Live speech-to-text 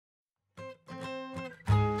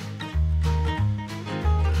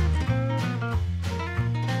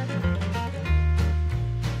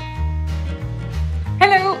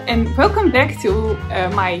and welcome back to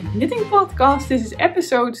my knitting podcast. This is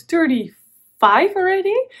episode 35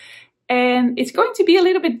 already, and it's going to be a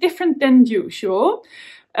little bit different than usual.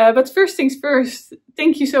 But first things first,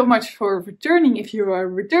 thank you so much for returning if you are a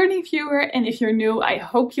returning viewer, and if you're new, I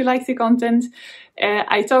hope you like the content.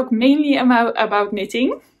 I talk mainly about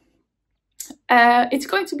knitting. It's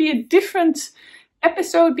going to be a different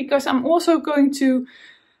episode because I'm also going to,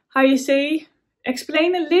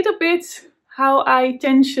 explain a little bit how I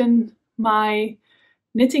tension my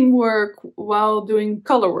knitting work while doing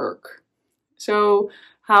color work. So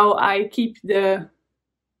how I keep the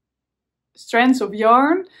strands of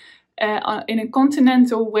yarn in a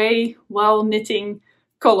continental way while knitting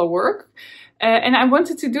color work. And I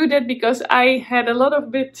wanted to do that because I had a lot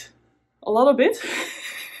of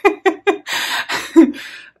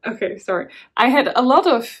okay, sorry. I had a lot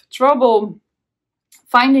of trouble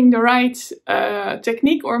finding the right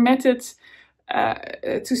technique or method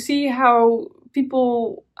to see how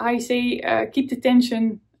people, keep the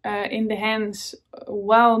tension in the hands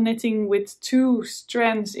while knitting with two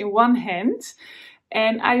strands in one hand.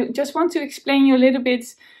 And I just want to explain you a little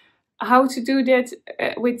bit how to do that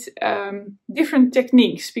with different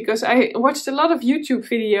techniques, because I watched a lot of YouTube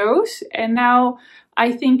videos and now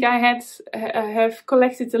I think I have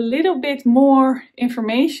collected a little bit more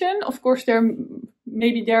information. Of course,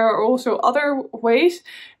 maybe there are also other ways,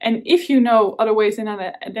 and if you know other ways than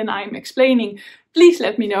I'm explaining, please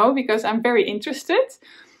let me know, because I'm very interested.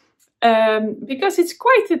 Because it's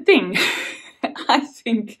quite a thing. I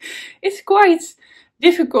think it's quite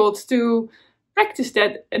difficult to practice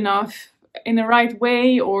that enough in the right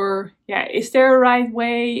way, or is there a right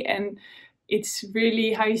way? And it's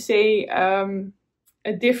really,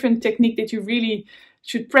 a different technique that you really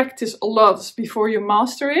should practice a lot before you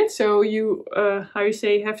master it. So you,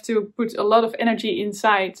 have to put a lot of energy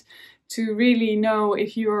inside to really know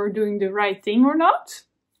if you're doing the right thing or not.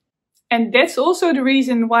 And that's also the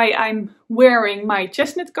reason why I'm wearing my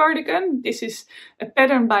Chestnut cardigan. This is a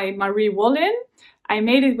pattern by Marie Wallin. I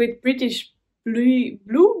made it with British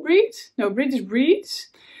breeds.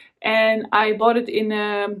 And I bought it in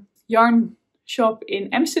a yarn shop in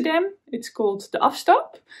Amsterdam. It's called the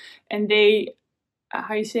Afstap. And they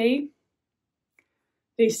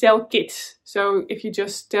sell kits. So if you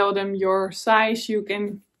just tell them your size, you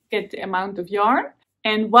can get the amount of yarn.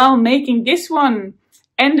 And while making this one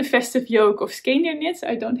and the Festive yoke of Scania knits,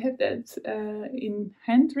 I don't have that in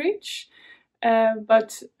hand reach,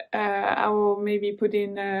 but I will maybe put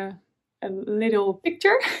in a little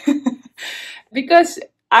picture because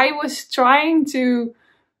I was trying to.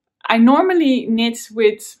 I normally knit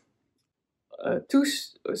with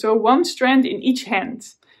one strand in each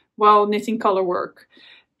hand while knitting color work,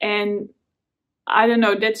 and I don't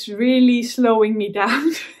know, that's really slowing me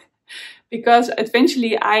down because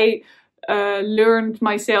eventually I learned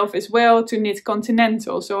myself as well to knit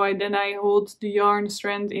continental. So then I hold the yarn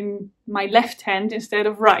strand in my left hand instead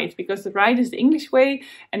of right, because the right is the English way,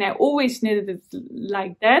 and I always knitted it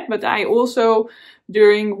like that. But I also,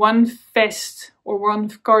 during one vest or one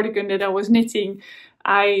cardigan that I was knitting,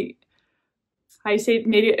 I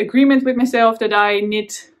made an agreement with myself that I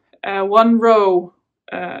knit one row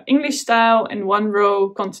English style and one row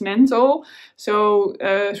continental. So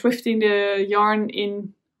swifting the yarn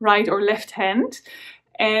in right or left hand.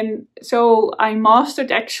 And so I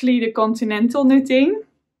mastered actually the continental knitting.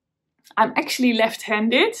 I'm actually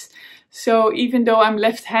left-handed. So even though I'm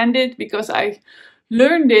left-handed, because I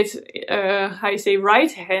learned it,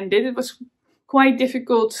 right-handed, it was quite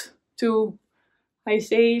difficult to,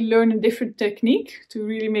 learn a different technique to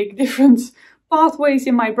really make different pathways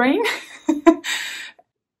in my brain.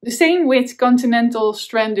 The same with continental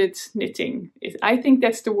stranded knitting. I think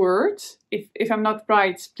that's the word. If I'm not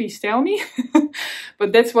right, please tell me.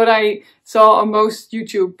 But that's what I saw on most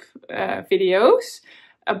YouTube videos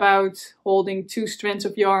about holding two strands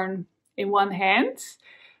of yarn in one hand.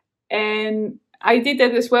 And I did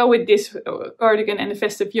that as well with this cardigan and the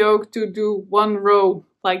Festive yoke, to do one row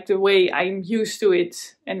like the way I'm used to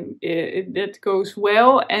it, and that goes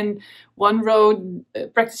well, and one row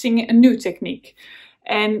practicing a new technique.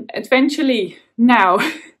 And eventually now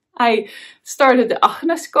I started the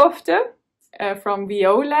Agnes Kofte from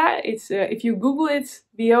Viola. It's if you Google it,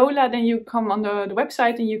 Viola, then you come on the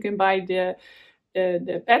website and you can buy the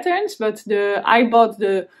patterns. But I bought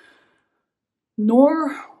the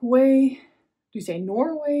Norway. Do you say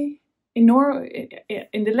Norway? In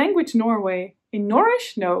the language Norway. In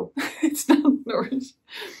Norrish? No, it's not Norrish.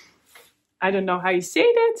 I don't know how you say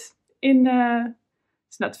that in.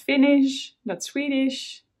 It's not Finnish, not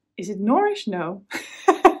Swedish. Is it Norrish? No.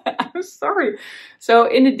 I'm sorry. So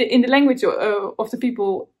in the language of the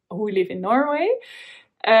people who live in Norway.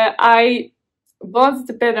 I bought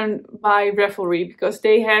the pattern by Ravelry because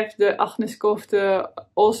they have the Agnes Kofte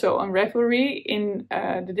also on Ravelry in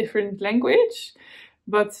the different language.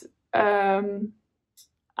 But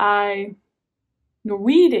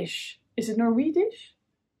Norwegish. Is it Norwegish?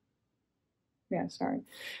 Yeah, sorry.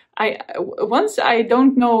 Once I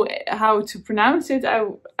don't know how to pronounce it,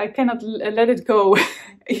 I cannot let it go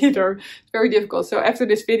either. It's very difficult. So after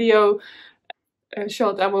this video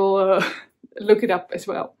shot, I will look it up as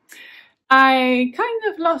well. I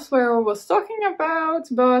kind of lost where I was talking about,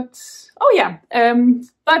 but oh yeah.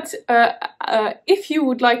 If you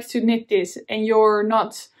would like to knit this and you're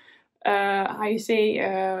not, how you say,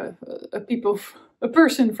 a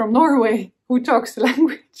person from Norway who talks the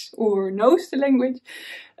language or knows the language,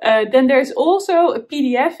 then there's also a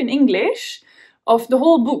PDF in English of the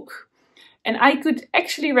whole book. And I could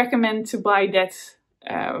actually recommend to buy that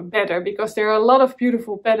better because there are a lot of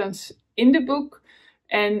beautiful patterns in the book.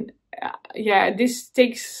 And yeah, this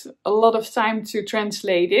takes a lot of time to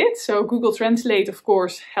translate it. So Google Translate, of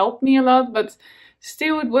course, helped me a lot, but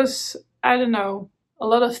still it was, I don't know, a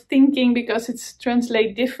lot of thinking because it's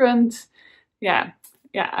translate different. Yeah,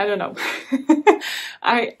 I don't know.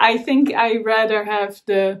 I think I rather have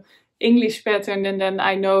the English pattern, and then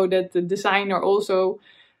I know that the designer also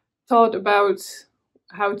thought about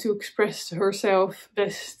how to express herself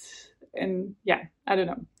best. And yeah, I don't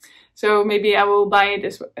know. So maybe I will buy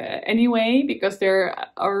it anyway, because there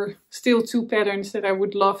are still 2 patterns that I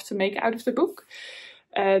would love to make out of the book.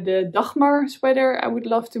 The Dagmar sweater I would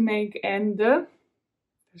love to make, and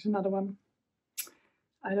there's another one.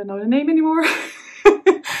 I don't know the name anymore.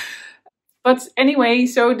 But anyway,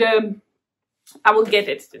 so I will get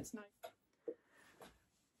it. That's nice.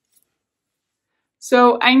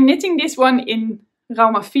 So I'm knitting this one in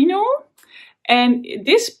Raumafino, and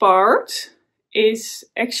this part is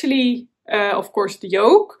actually, of course, the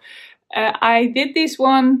yoke. I did this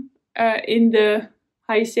one in the,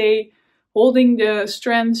 how you say, holding the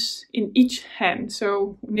strands in each hand.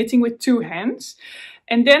 So knitting with 2 hands.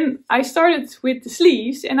 And then I started with the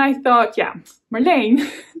sleeves and I thought, yeah, Marleen,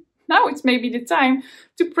 now it's maybe the time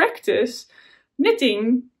to practice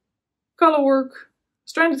knitting colorwork,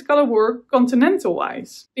 stranded colorwork, continental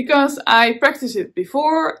wise. Because I practiced it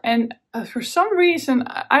before, and for some reason,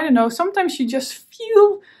 I don't know, sometimes you just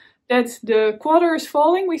feel that the quarter is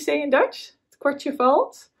falling, we say in Dutch, het kwartje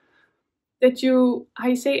valt. That you,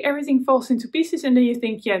 I say, everything falls into pieces, and then you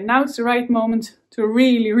think, yeah, now it's the right moment to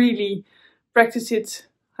really, really practice it,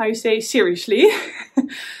 how you say, seriously.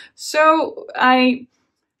 So I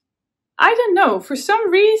don't know, for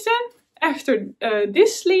some reason, after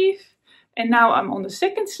this sleeve, and now I'm on the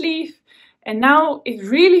second sleeve, and now it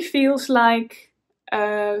really feels like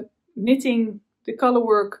knitting the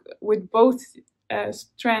colorwork with both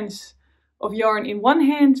strands of yarn in one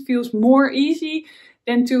hand feels more easy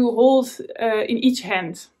than to hold in each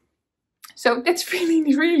hand. So that's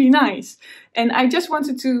really, really nice. And I just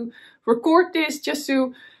wanted to record this just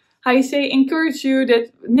to, how you say, encourage you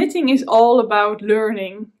that knitting is all about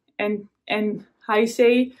learning, and how you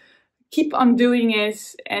say, keep on doing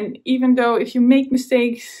it. And even though if you make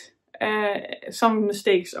mistakes, some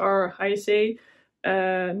mistakes are, how you say,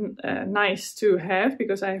 nice to have,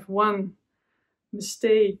 because I have one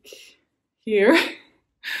mistake here.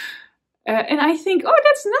 And I think, oh,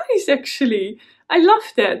 that's nice actually. I love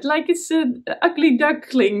that. Like it's an ugly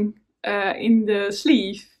duckling in the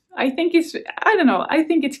sleeve. I think it's, I don't know, I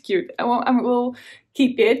think it's cute. I will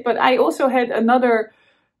keep it. But I also had another,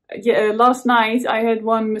 last night I had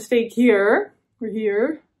one mistake here, or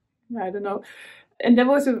here, I don't know. And there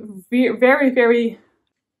was a very, very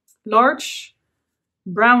large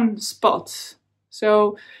brown spot.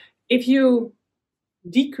 So if you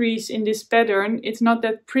decrease in this pattern, it's not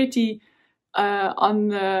that pretty on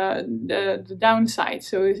the downside.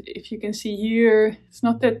 So if you can see here, it's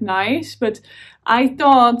not that nice, but I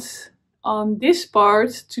thought on this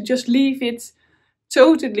part to just leave it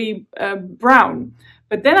totally brown.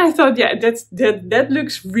 But then I thought, yeah, that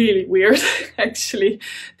looks really weird, actually.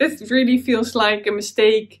 That really feels like a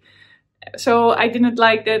mistake. So I didn't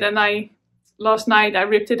like that, and last night I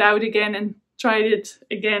ripped it out again and tried it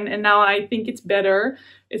again, and now I think it's better.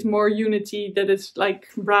 It's more unity, that it's like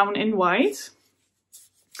brown and white.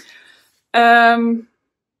 But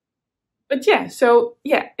yeah, so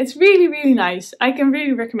yeah, it's really, really nice. I can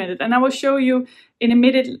really recommend it, and I will show you in a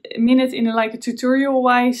minute in like a tutorial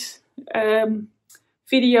wise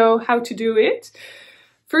video how to do it.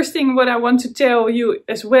 First thing what I want to tell you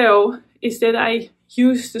as well is that I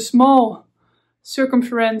use the small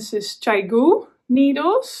circumferences Chaigu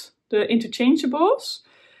needles, the interchangeables,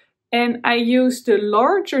 And I use the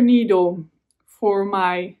larger needle for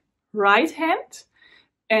my right hand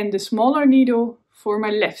and the smaller needle for my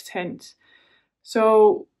left hand.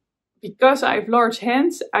 So because I have large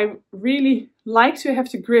hands, I really like to have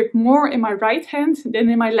the grip more in my right hand than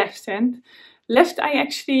in my left hand. Left I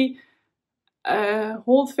actually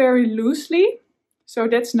hold very loosely, so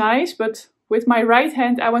that's nice, but with my right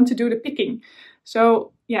hand I want to do the picking.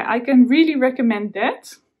 So yeah, I can really recommend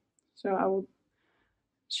that. So I will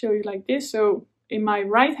show you like this. So in my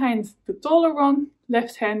right hand the taller one,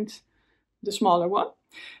 left hand the smaller one.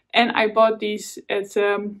 And I bought these at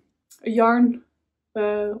a yarn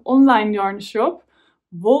online yarn shop,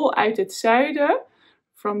 Wol uit het Zuiden,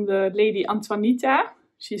 from the lady Antoinita.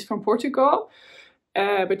 She's from Portugal,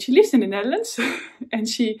 but she lives in the Netherlands and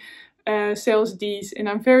she sells these, and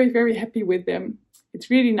I'm very, very happy with them. It's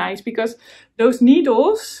really nice because those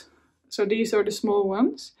needles, so these are the small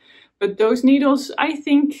ones, but those needles, I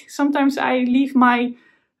think sometimes I leave my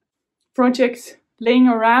project laying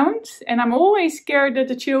around and I'm always scared that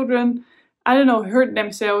the children, I don't know, hurt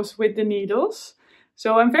themselves with the needles.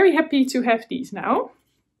 So I'm very happy to have these now.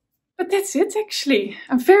 But that's it actually.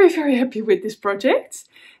 I'm very, very happy with this project.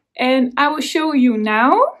 And I will show you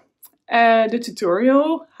now the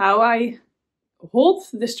tutorial, how I hold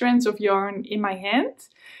the strands of yarn in my hand.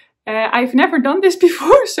 I've never done this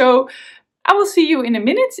before, so I will see you in a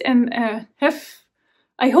minute and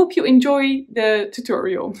I hope you enjoy the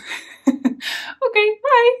tutorial. Okay,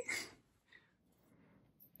 bye!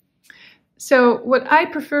 So what I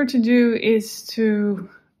prefer to do is to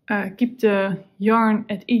keep the yarn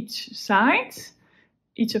at each side,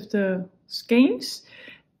 each of the skeins.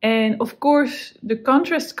 And of course the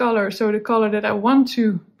contrast color, so the color that I want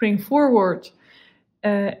to bring forward,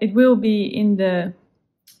 it will be in the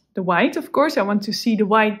white, of course. I want to see the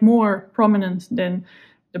white more prominent than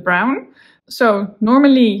the brown. So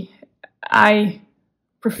normally I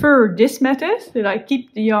prefer this method, that I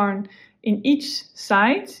keep the yarn in each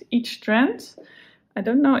side, each strand. I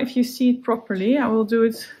don't know if you see it properly. I will do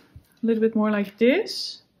it a little bit more like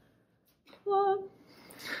this.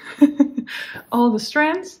 All the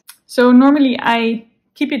strands. So normally I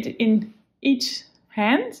keep it in each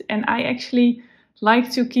hand and I actually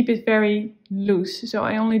like to keep it very loose. So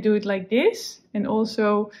I only do it like this, and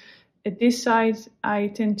also at this side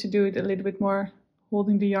I tend to do it a little bit more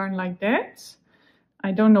holding the yarn like that.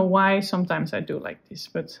 I don't know why, sometimes I do like this,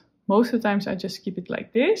 but most of the times I just keep it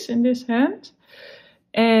like this in this hand.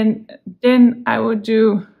 And then I would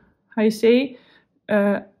do, how you say,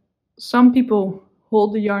 some people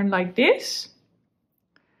hold the yarn like this.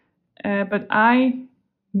 But I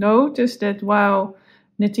noticed that while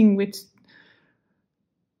knitting with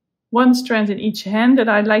one strand in each hand, that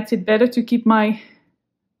I liked it better to keep my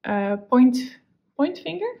point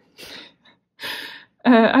finger?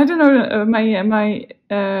 I don't know,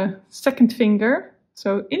 my second finger,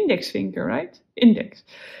 so index finger, right? Index.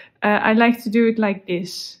 I like to do it like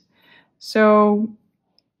this. So,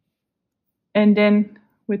 and then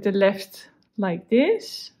with the left like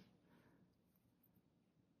this.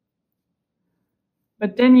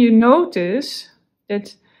 But then you notice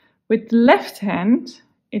that with the left hand,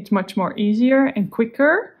 it's much more easier and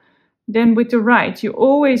quicker than with the right. You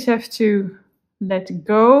always have to let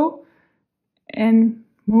go and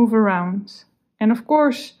move around. And of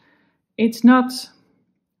course, it's not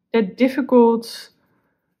that difficult,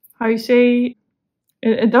 how you say,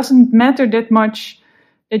 it doesn't matter that much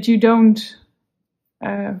that you don't,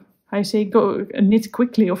 how you say, go knit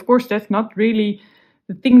quickly. Of course, that's not really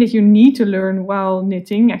the thing that you need to learn while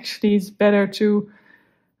knitting. Actually, it's better to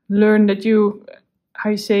learn that you, how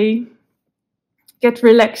you say, get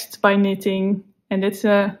relaxed by knitting. And that's,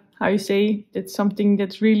 how you say, that's something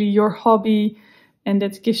that's really your hobby and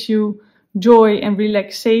that gives you joy and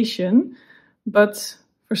relaxation. But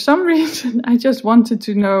for some reason, I just wanted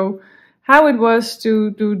to know how it was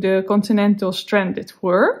to do the continental stranded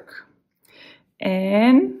work.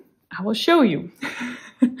 And I will show you.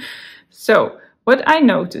 So, what I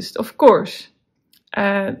noticed, of course,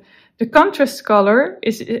 the contrast color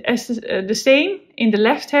is the same in the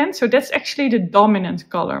left hand. So that's actually the dominant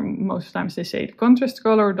color. Most times they say the contrast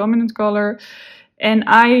color or dominant color. And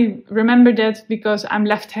I remember that because I'm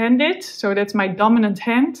left-handed. So that's my dominant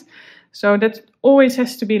hand. So that always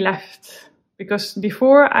has to be left. Because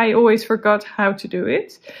before I always forgot how to do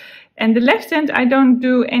it. And the left hand I don't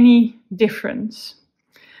do any difference.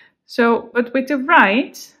 So, but with the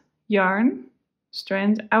right yarn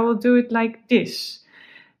strand, I will do it like this.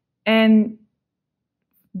 And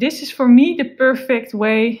this is for me the perfect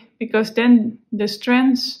way, because then the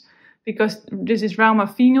strands because this is Rauma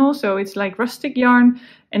fino, so it's like rustic yarn,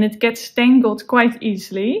 and it gets tangled quite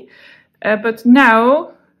easily. But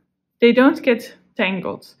now they don't get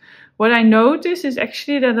tangled. What I notice is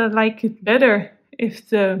actually that I like it better if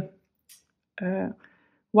the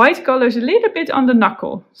white color is a little bit on the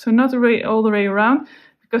knuckle, so not all the way around,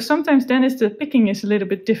 because sometimes then the picking is a little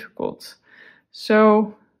bit difficult.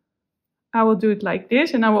 So I will do it like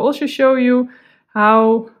this, and I will also show you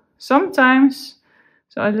how sometimes,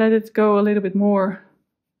 so I let it go a little bit more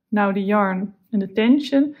now, the yarn and the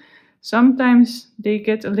tension, sometimes they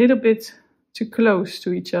get a little bit too close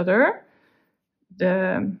to each other,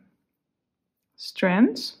 the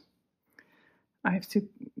strands. I have to,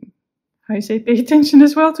 I say, pay attention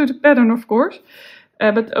as well to the pattern, of course.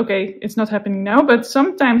 But okay, it's not happening now. But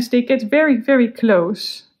sometimes they get very, very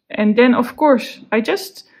close. And then, of course, I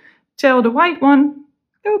just tell the white one,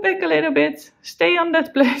 go back a little bit, stay on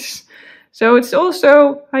that place. So it's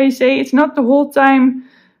also, how you say, it's not the whole time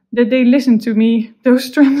that they listen to me, those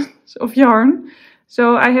strands of yarn.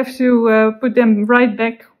 So I have to put them right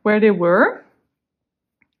back where they were.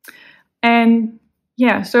 And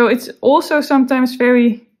yeah, so it's also sometimes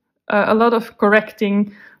very, a lot of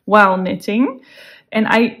correcting while knitting. And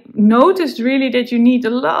I noticed really that you need a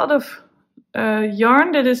lot of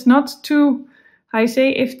yarn that is not too, I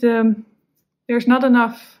say, if there's not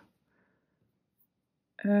enough,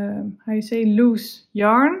 I say, loose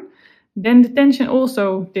yarn, then the tension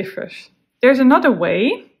also differs. There's another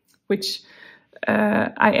way, which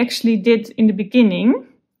I actually did in the beginning,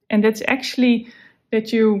 and that's actually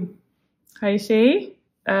that you, I say,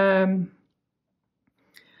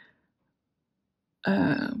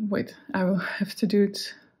 wait, I will have to do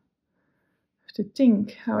it, have to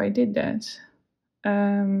think how I did that.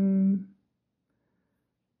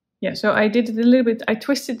 Yeah, so I did it a little bit, I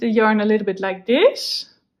twisted the yarn a little bit like this,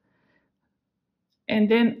 and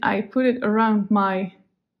then I put it around my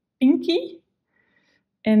pinky,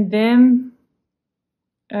 and then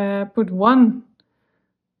put one,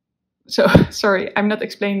 so sorry, I'm not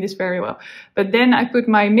explaining this very well, but then I put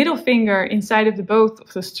my middle finger inside of both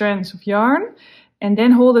of the strands of yarn, and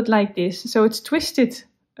then hold it like this. So it's twisted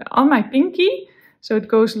on my pinky, so it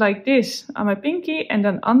goes like this on my pinky, and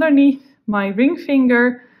then underneath my ring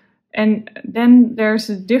finger. And then there's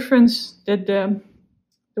a difference that the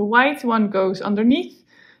white one goes underneath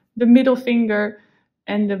the middle finger,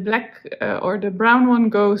 and the black or the brown one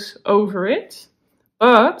goes over it.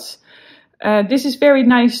 But this is very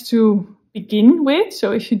nice to begin with.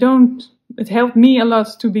 So if you don't, it helped me a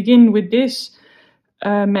lot to begin with this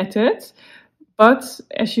method. But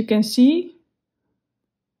as you can see,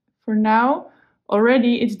 for now,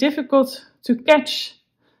 already it's difficult to catch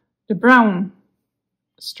the brown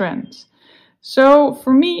strand. So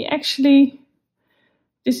for me, actually,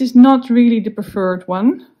 this is not really the preferred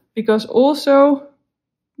one, because also,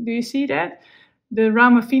 do you see that? The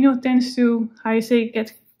Rauma fino tends to, how you say,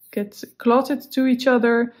 get clotted to each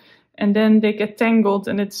other, and then they get tangled,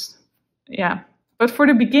 and it's, yeah. But for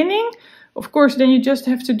the beginning, of course, then you just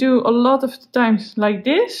have to do a lot of times like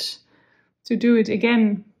this to do it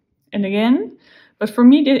again and again. But for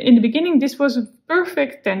me, in the beginning, this was a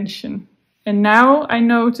perfect tension. And now I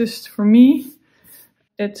noticed for me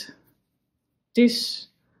that this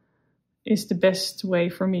is the best way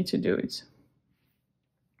for me to do it.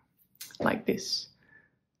 Like this.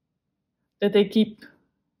 That they keep,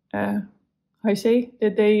 I say,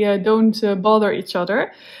 that they don't bother each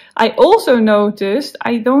other. I also noticed,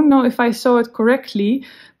 I don't know if I saw it correctly,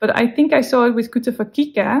 but I think I saw it with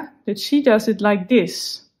Kutafakika, that she does it like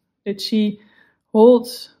this. That she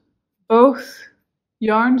holds both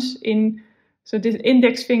yarns in, so this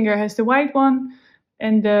index finger has the white one,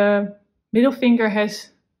 and the middle finger has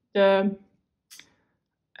the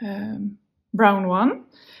brown one.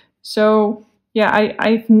 So yeah,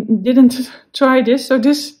 I didn't try this, so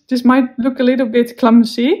this might look a little bit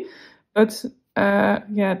clumsy, but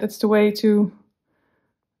yeah, that's the way to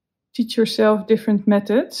teach yourself different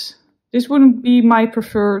methods. This wouldn't be my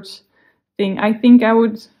preferred thing. I think I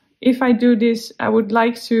would, if I do this, I would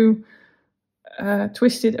like to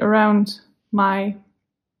twist it around my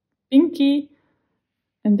pinky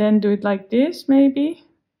and then do it like this, maybe,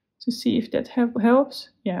 to see if that helps.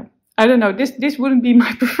 Yeah, I don't know. This wouldn't be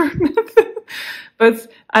my preferred method, but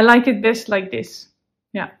I like it best like this.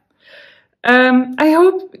 Yeah. I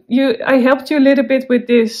hope I helped you a little bit with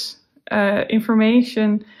this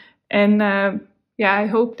information, and yeah, I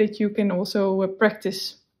hope that you can also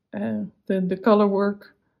practice the color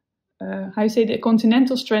work. How you say, the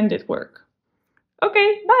continental stranded work.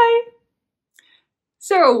 Okay, bye.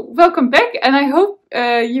 So welcome back, and I hope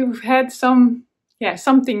you've had something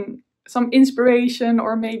some inspiration,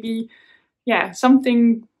 or maybe, yeah,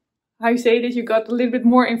 something, how you say that you got a little bit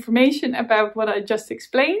more information about what I just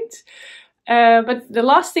explained. But the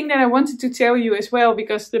last thing that I wanted to tell you as well,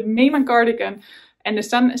 because the Maiman cardigan and the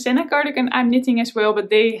Senna cardigan I'm knitting as well, but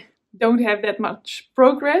they don't have that much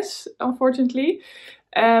progress, unfortunately.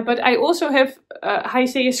 But I also have, how you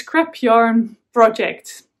say, a scrap yarn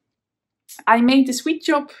project. I made the Sweet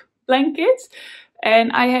Job blanket,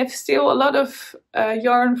 and I have still a lot of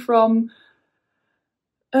yarn from,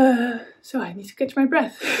 so I need to catch my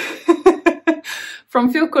breath,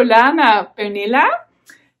 from Vilcolana Pernilla.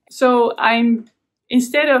 So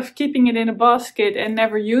instead of keeping it in a basket and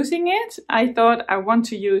never using it, I thought I want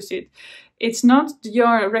to use it. It's not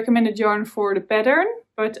the recommended yarn for the pattern,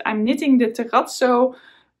 but I'm knitting the Terrazzo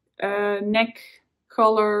neck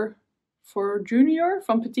collar for Junior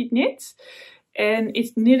from Petite Knit. And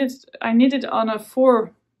it's I knitted on a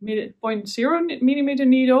 4.0 millimeter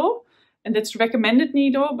needle, and that's recommended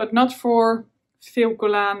needle, but not for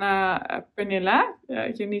Vilcolana Pernilla.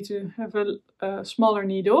 You need to have a smaller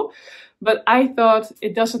needle. But I thought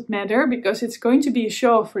it doesn't matter because it's going to be a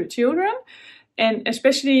show for the children, and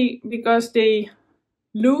especially because they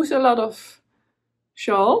lose a lot of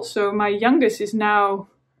shawls. So my youngest is now,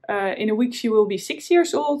 in a week she will be 6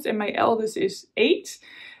 years old, and my eldest is 8.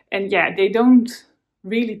 And yeah, they don't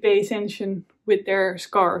really pay attention with their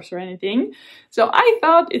scarves or anything. So I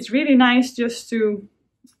thought it's really nice just to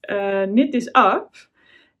knit this up.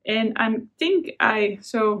 And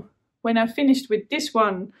so when I'm finished with this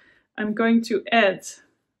one, I'm going to add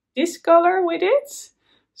this color with it.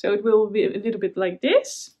 So it will be a little bit like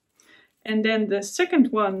this. And then the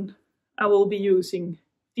second one, I will be using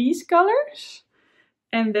these colors.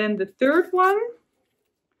 And then the third one,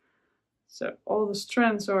 so all the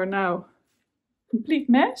strands are now a complete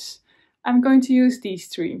mess, I'm going to use these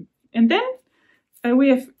 3. And then we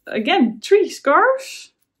have, again, 3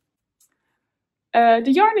 scarves. The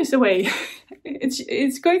yarn is away.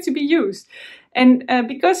 it's going to be used. And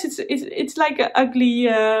because it's like an ugly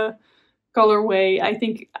colorway, I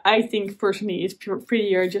think personally it's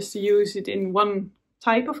prettier just to use it in one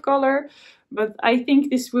type of color. But I think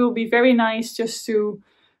this will be very nice just to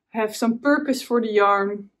have some purpose for the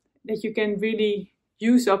yarn, that you can really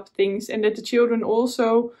use up things, and that the children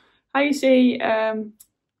also, how you say, that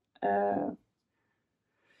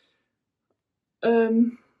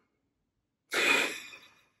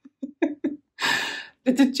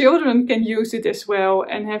the children can use it as well,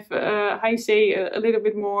 and have, how you say, a little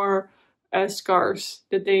bit more scarves.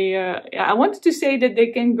 That they, I wanted to say that they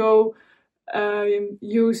can go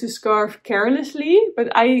use a scarf carelessly, but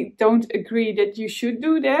I don't agree that you should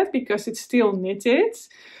do that, because it's still knitted.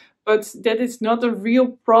 But that it's not a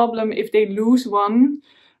real problem if they lose one,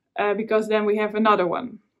 because then we have another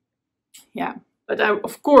one. Yeah, but I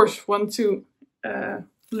of course want to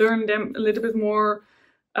learn them a little bit more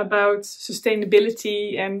about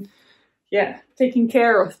sustainability and, yeah, taking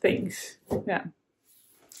care of things. Yeah.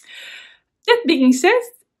 That being said,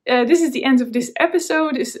 this is the end of this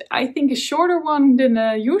episode. It's, I think, a shorter one than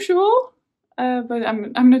usual, but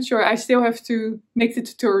I'm not sure. I still have to make the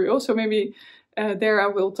tutorial, so maybe there I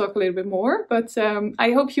will talk a little bit more. But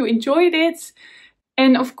I hope you enjoyed it.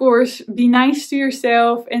 And of course, be nice to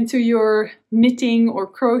yourself and to your knitting or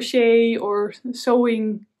crochet or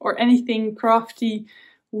sewing or anything crafty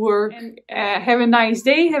work. And, have a nice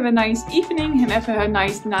day, have a nice evening, and have a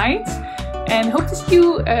nice night. And hope to see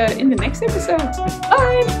you in the next episode.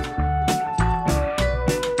 Bye!